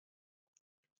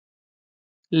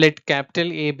Let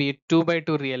capital A be a 2 by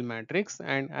 2 real matrix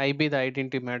and I be the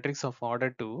identity matrix of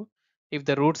order 2. If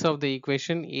the roots of the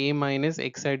equation A minus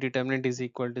xi determinant is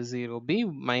equal to 0 be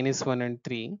minus 1 and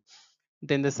 3,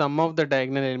 then the sum of the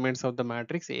diagonal elements of the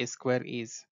matrix A square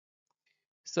is.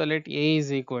 So let A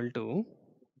is equal to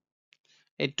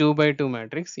a 2 by 2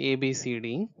 matrix A, B, C,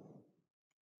 D,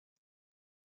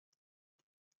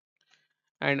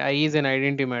 and I is an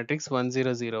identity matrix 1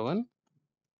 0 0 1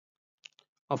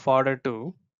 of order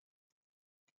 2,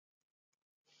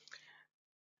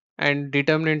 and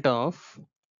determinant of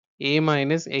A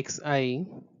minus xi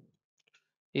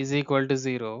is equal to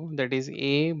 0, that is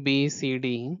A, B, C,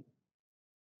 D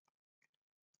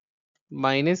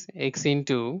minus x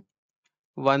into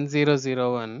 1 0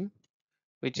 0 1,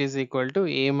 which is equal to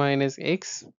A minus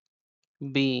x,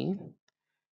 B,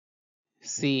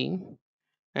 C,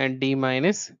 and D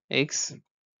minus x,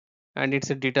 and its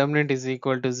determinant is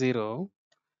equal to 0,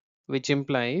 which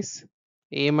implies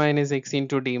A minus x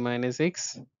into D minus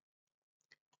x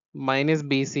minus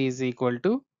BC is equal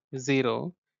to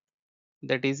 0,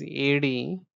 that is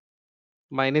AD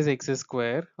minus x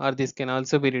square, or this can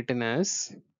also be written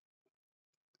as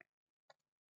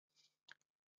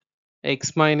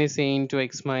x minus A into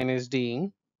x minus D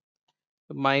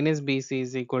minus BC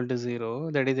is equal to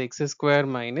 0, that is x square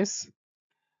minus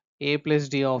A plus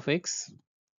D of x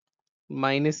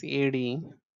minus AD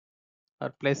or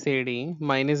plus AD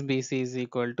minus BC is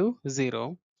equal to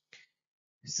 0.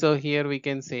 So here we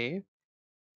can say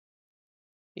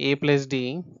A plus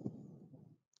D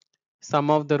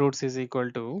sum of the roots is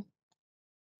equal to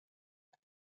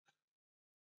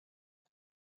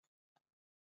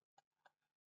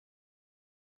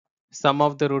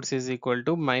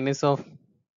minus of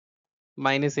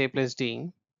minus A plus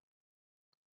D,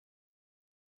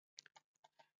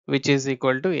 which is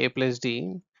equal to A plus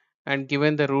D, and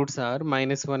given the roots are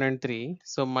minus 1 and 3,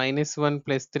 so minus 1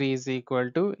 plus 3 is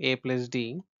equal to A plus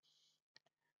D,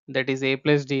 that is A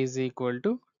plus D is equal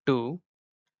to 2,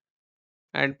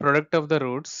 and product of the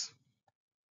roots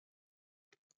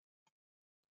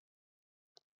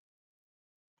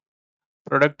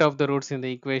in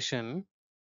the equation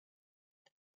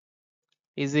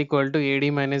is equal to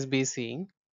AD minus BC,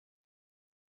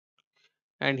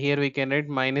 and here we can write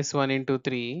minus 1 into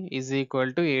 3 is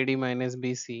equal to AD minus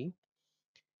BC.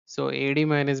 So AD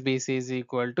minus BC is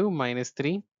equal to minus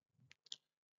 3,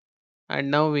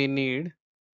 and now we need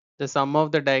the sum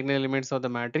of the diagonal elements of the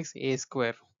matrix A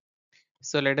square.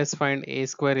 So let us find A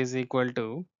square is equal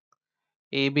to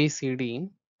ABCD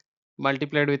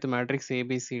multiplied with the matrix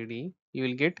ABCD. You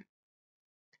will get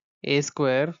A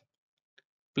square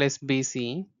plus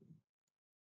BC,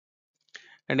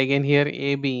 and again here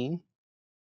AB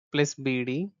plus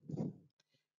BD,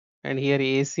 and here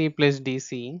AC plus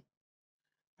DC,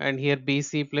 and here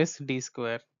BC plus D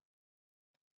square,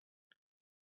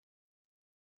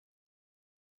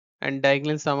 and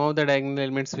diagonal sum of the diagonal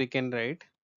elements we can write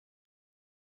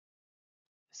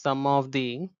sum of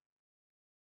the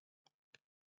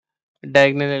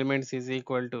diagonal elements is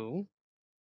equal to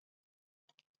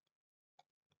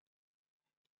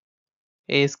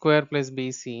A square plus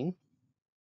BC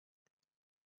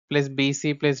plus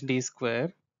BC plus D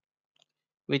square,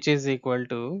 which is equal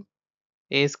to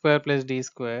A square plus D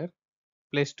square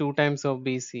plus 2 times of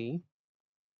BC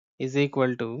is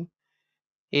equal to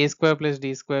A square plus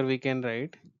D square, we can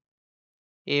write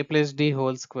A plus D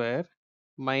whole square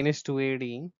minus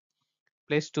 2AD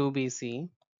plus 2BC.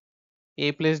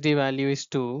 A plus D value is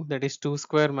 2, that is 2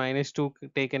 square minus 2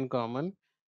 taken common,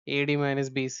 AD minus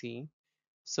BC.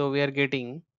 So we are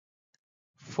getting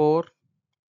 4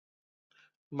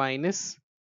 minus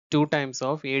 2 times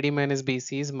of AD minus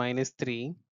BC is minus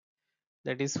 3,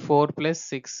 that is 4 plus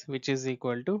 6, which is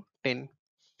equal to 10.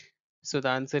 So the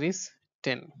answer is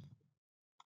 10.